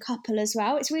time as a couple as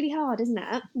well. It's really hard, isn't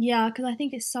it? Yeah, because I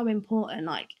think it's so important.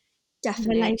 Like,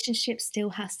 Definitely. relationship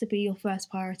still has to be your first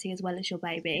priority as well as your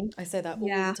baby. I say that all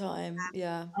Yeah. the time.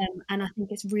 Yeah. And I think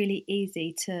it's really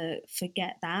easy to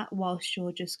forget that whilst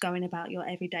you're just going about your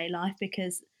everyday life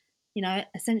because, you know,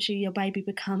 essentially your baby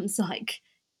becomes like,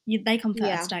 they come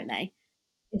Yeah. first, don't they?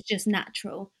 It's just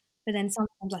natural. But then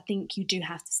sometimes I think you do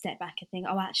have to step back and think,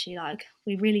 oh, actually, like,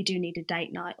 we really do need a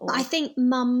date night. Or I think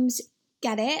mums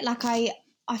get it. Like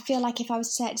I feel like if I was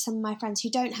to say it to some of my friends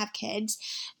who don't have kids,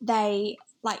 they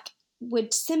like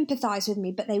would sympathise with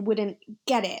me, but they wouldn't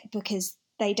get it because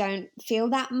they don't feel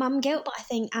that mum guilt. But I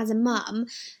think as a mum,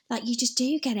 like you just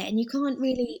do get it, and you can't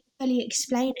really fully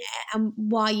explain it and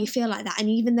why you feel like that. And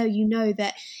even though you know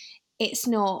that it's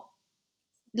not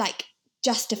like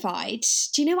justified,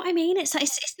 do you know what I mean? It's like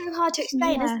it's so hard to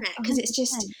explain, Yeah, isn't it? Because it's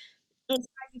just 100%. it's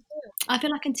how you feel. I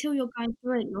feel like until you're going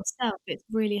through it yourself, it's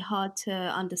really hard to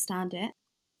understand it.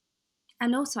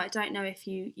 And also, I don't know if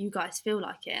you guys feel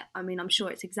like it. I mean, I'm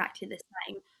sure it's exactly the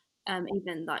same.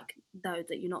 Even like though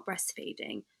that you're not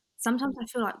breastfeeding, sometimes I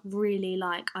feel like really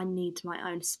like I need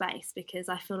my own space because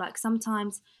I feel like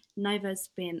sometimes Nova's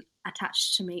been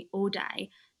attached to me all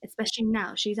day. Especially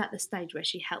now, she's at the stage where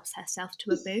she helps herself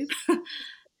to a boob.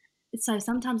 So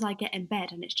sometimes I get in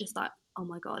bed and it's just like, oh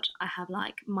my God, I have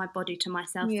like my body to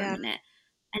myself for a Yeah. minute.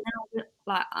 And then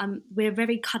like we're a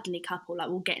very cuddly couple. Like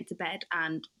we'll get into bed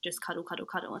and just cuddle, cuddle,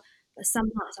 cuddle. But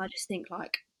sometimes I just think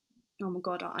like, oh my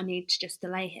God, I need to just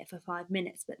delay here for 5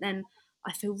 minutes. But then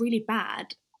I feel really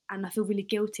bad and I feel really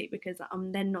guilty because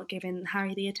I'm then not giving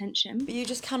Harry the attention. But you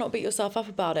just cannot beat yourself up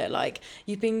about it. Like,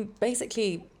 you've been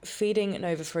basically feeding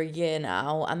Nova for a year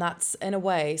now, and that's, in a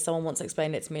way, someone once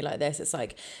explained it to me like this. It's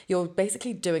like you're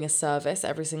basically doing a service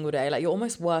every single day. Like, you're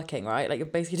almost working, right? Like, you're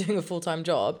basically doing a full-time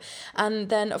job. And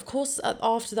then, of course,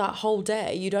 after that whole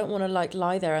day, you don't want to, like,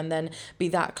 lie there and then be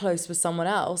that close with someone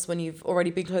else when you've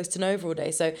already been close to Nova all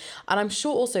day. So, and I'm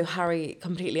sure also Harry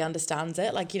completely understands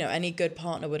it. Like, you know, any good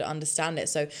partner would understand it.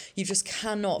 So you just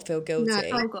cannot feel guilty.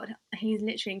 Oh God, he's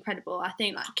literally incredible. I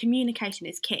think like communication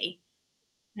is key,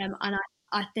 and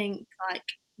I think like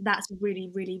that's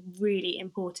really, really, really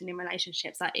important in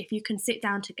relationships. Like if you can sit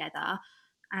down together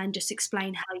and just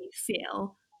explain how you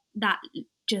feel, that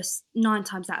just 9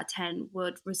 times out of 10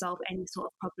 would resolve any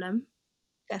sort of problem.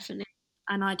 Definitely.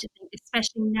 And I just think,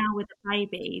 especially now with a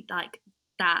baby, like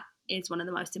that is one of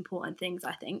the most important things,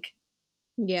 I think.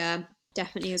 Yeah,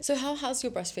 definitely. So how has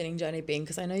your breastfeeding journey been?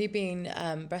 Because I know you've been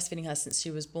breastfeeding her since she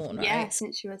was born, right? Yeah,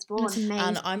 since she was born. That's amazing.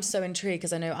 And I'm so intrigued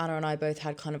because I know Anna and I both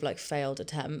had kind of like failed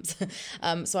attempts.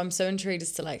 So I'm so intrigued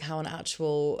as to like how an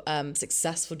actual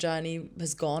successful journey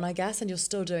has gone, I guess, and you're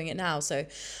still doing it now. So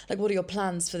like, what are your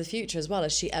plans for the future as well?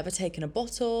 Has she ever taken a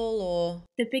bottle or?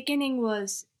 The beginning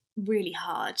was really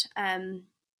hard. And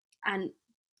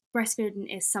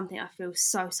breastfeeding is something I feel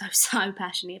so, so, so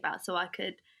passionate about. So I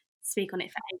could speak on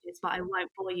it for ages, but I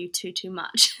won't bore you too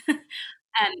much.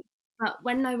 But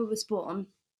when Nova was born,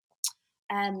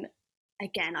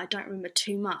 again, I don't remember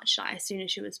too much, like as soon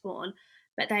as she was born,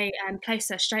 but they placed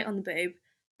her straight on the boob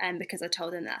because I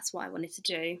told them that's what I wanted to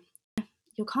do.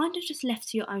 You're kind of just left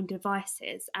to your own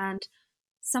devices, and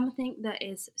something that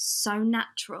is so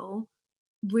natural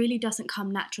really doesn't come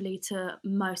naturally to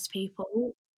most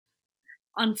people.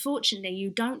 Unfortunately, you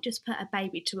don't just put a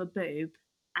baby to a boob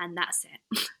and that's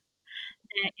it.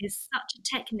 There is such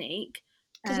a technique.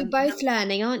 Because you're both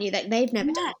learning, aren't you? That they've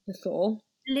never done Yeah. it before.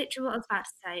 Literally what I was about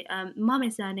to say. Mum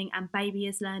is learning and baby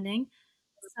is learning.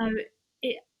 So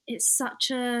it's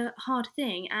such a hard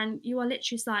thing. And you are literally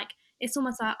just like, it's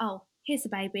almost like, oh, here's the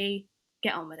baby,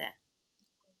 get on with it.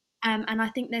 And I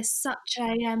think there's such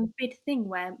a big thing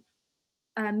where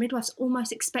midwives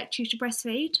almost expect you to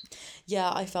breastfeed.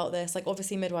 Yeah, I felt this. Like,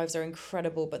 obviously, midwives are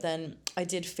incredible, but then I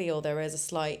did feel there is a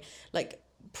slight, like,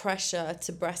 pressure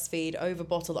to breastfeed over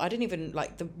bottle. I didn't even,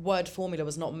 like, the word formula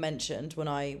was not mentioned when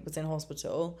I was in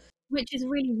hospital. which is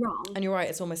really wrong. And you're right,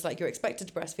 it's almost like you're expected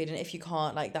to breastfeed, and if you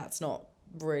can't, like, that's not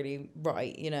really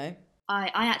right, you know?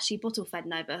 I actually bottle fed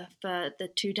Nova for the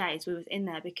 2 days we was in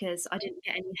there because I didn't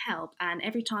get any help. And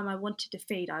every time I wanted to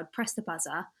feed, I would press the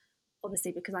buzzer,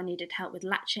 obviously because I needed help with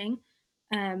latching.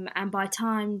 And by the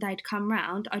time they'd come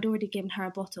round, I'd already given her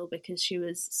a bottle because she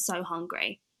was so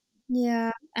hungry.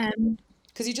 Yeah.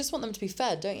 Because you just want them to be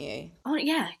fed, don't you? Oh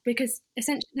yeah, because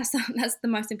essentially that's the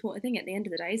most important thing at the end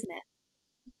of the day, isn't it?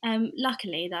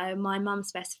 Luckily, though, my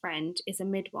mum's best friend is a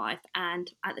midwife,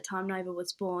 and at the time Nova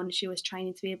was born, she was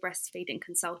training to be a breastfeeding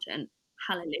consultant.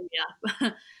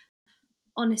 Hallelujah.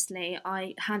 Honestly,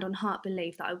 I hand on heart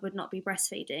believe that I would not be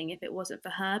breastfeeding if it wasn't for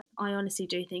her. I honestly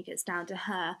do think it's down to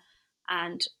her.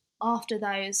 And after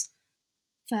those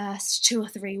first 2 or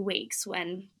 3 weeks,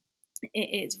 when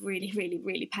it is really, really,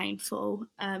 really painful,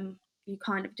 you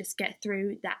kind of just get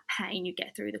through that pain, you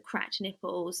get through the cracked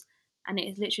nipples, and it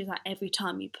is literally like every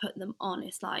time you put them on,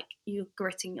 it's like you're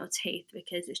gritting your teeth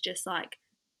because it's just like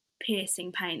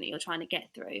piercing pain that you're trying to get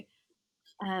through.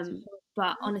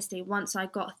 But honestly, once I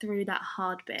got through that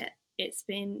hard bit, it's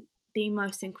been the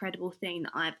most incredible thing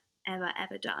that I've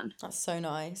ever done. That's so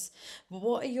nice. But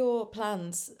what are your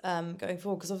plans going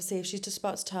forward? Because obviously, if she's just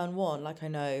about to turn 1, like, I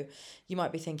know you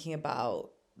might be thinking about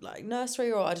like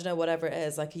nursery, or I don't know, whatever it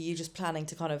is. Like, are you just planning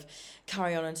to kind of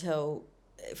carry on until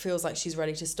it feels like she's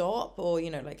ready to stop, or,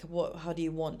 you know, like, what? How do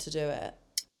you want to do it?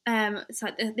 So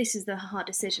this is the hard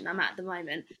decision I'm at the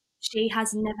moment. She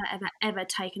has never, ever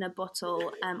taken a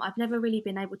bottle. I've never really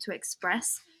been able to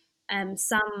express.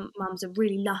 Some mums are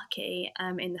really lucky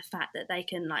in the fact that they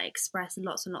can like express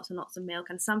lots and lots and lots of milk,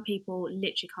 and some people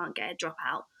literally can't get a drop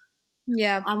out.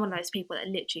 Yeah. I'm one of those people that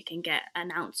literally can get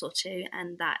an ounce or two,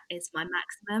 and that is my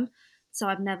maximum. So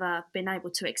I've never been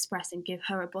able to express and give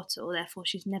her a bottle. Therefore,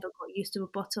 she's never got used to a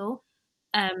bottle.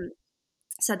 Um,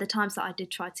 so the times that I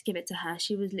did try to give it to her,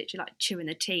 she was literally like chewing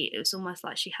the tea. It was almost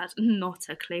like she had not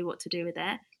a clue what to do with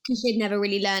it. Because she'd never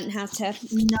really learned how to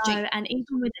No, drink. and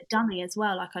even with a dummy as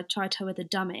well. Like I tried her with a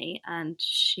dummy, and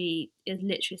she is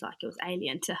literally like it was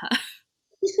alien to her.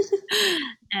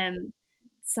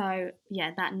 So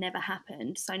yeah, that never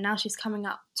happened. So now she's coming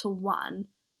up to 1.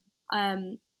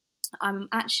 Um, I'm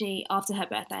actually after her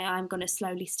birthday. I'm going to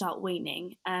slowly start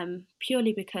weaning,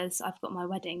 purely because I've got my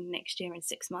wedding next year in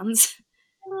 6 months.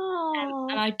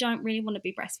 And I don't really want to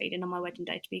be breastfeeding on my wedding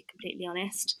day, to be completely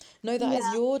honest. No, that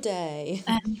is your day.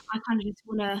 I kind of just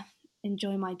want to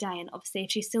enjoy my day, and obviously,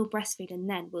 if she's still breastfeeding,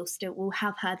 then we'll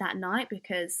have her that night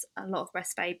because a lot of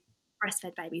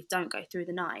breastfed babies don't go through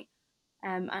the night.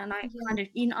 And I kind of,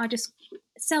 I just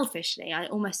selfishly, I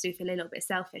almost do feel a little bit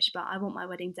selfish, but I want my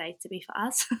wedding day to be for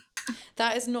us.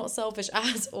 That is not selfish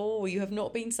at all. You have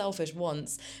not been selfish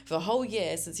once for a whole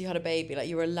year since you had a baby. Like,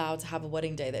 you're allowed to have a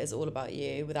wedding day that is all about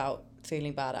you without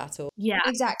feeling bad at all. Yeah,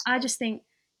 Exactly. I just think,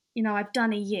 I've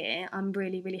done a year. I'm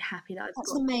really, really happy that I've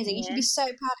That's got amazing. a You should year. be so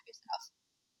proud of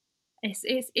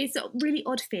yourself. It's a really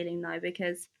odd feeling though,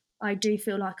 because I do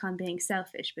feel like I'm being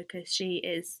selfish because she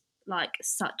is like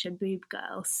such a boob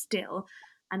girl still,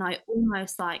 and I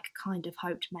almost like kind of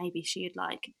hoped maybe she'd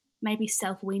like maybe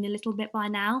self wean a little bit by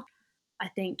now. I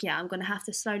think I'm going to have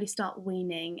to slowly start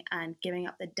weaning and giving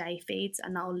up the day feeds,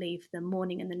 and I'll leave the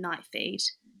morning and the night feed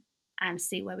and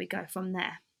see where we go from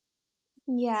there.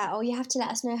 Yeah, or you have to let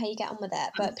us know how you get on with it,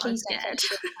 but I'm please so don't feel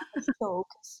scared. at all.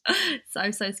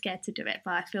 'Cause So scared to do it,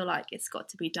 but I feel like it's got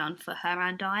to be done for her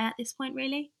and I at this point,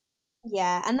 really.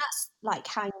 yeah, and that's like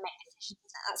how you make decisions.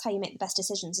 That's how you make the best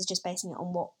decisions, is just basing it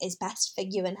on what is best for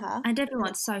you and her. And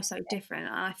everyone's so different,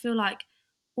 and I feel like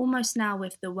almost now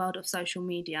with the world of social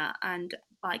media and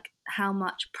like how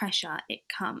much pressure it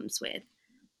comes with,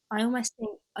 I almost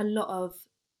think a lot of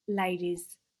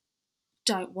ladies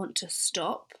don't want to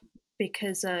stop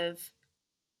because of,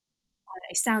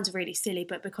 it sounds really silly,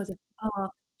 but because of, oh,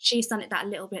 she's done it that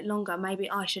little bit longer, maybe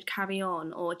I should carry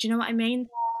on. Or do you know what I mean?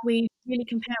 We really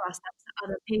compare ourselves to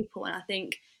other people. And I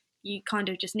think you kind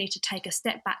of just need to take a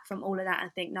step back from all of that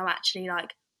and think, no, actually,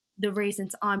 like the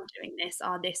reasons I'm doing this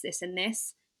are this, this, and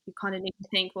this. You kind of need to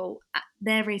think, well,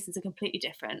 their reasons are completely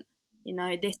different.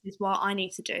 This is what I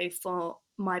need to do for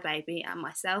my baby and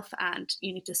myself, and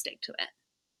you need to stick to it.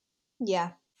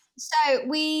 Yeah. So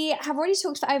we have already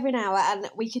talked for over an hour, and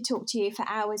we could talk to you for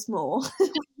hours more.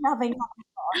 Loving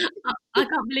I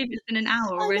can't believe it's been an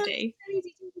hour already.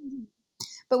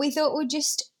 But we thought we'd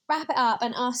just wrap it up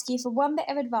and ask you for one bit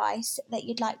of advice that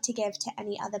you'd like to give to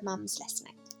any other mums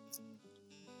listening.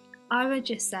 I would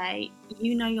just say,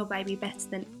 you know your baby better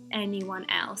than anyone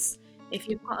else. If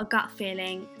you've got a gut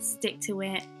feeling, stick to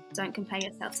it. don't compare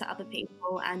yourself to other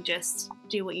people, and just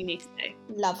do what you need to do.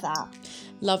 Love that.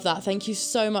 Love that. Thank you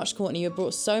so much, Courtney. You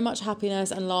brought so much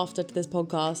happiness and laughter to this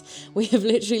podcast. We have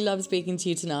literally loved speaking to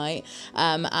you tonight.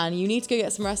 And you need to go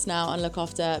get some rest now and look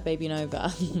after baby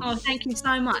Nova. Oh, thank you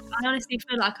so much. I honestly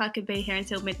feel like I could be here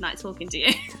until midnight talking to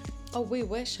you. Oh, we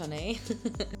wish, honey.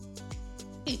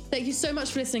 Thank you so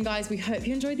much for listening, guys. We hope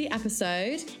you enjoyed the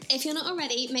episode. If you're not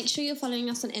already, make sure you're following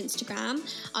us on Instagram.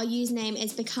 Our username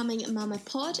is Becoming Mama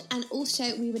Pod, and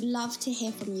also we would love to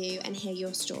hear from you and hear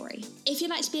your story. If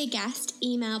you'd like to be a guest,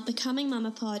 email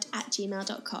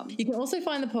becomingmamapod@gmail.com. You can also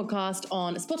find the podcast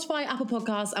on Spotify, Apple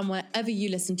Podcasts, and wherever you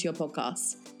listen to your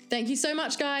podcasts. Thank you so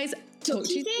much, guys. Talk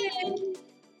to you soon.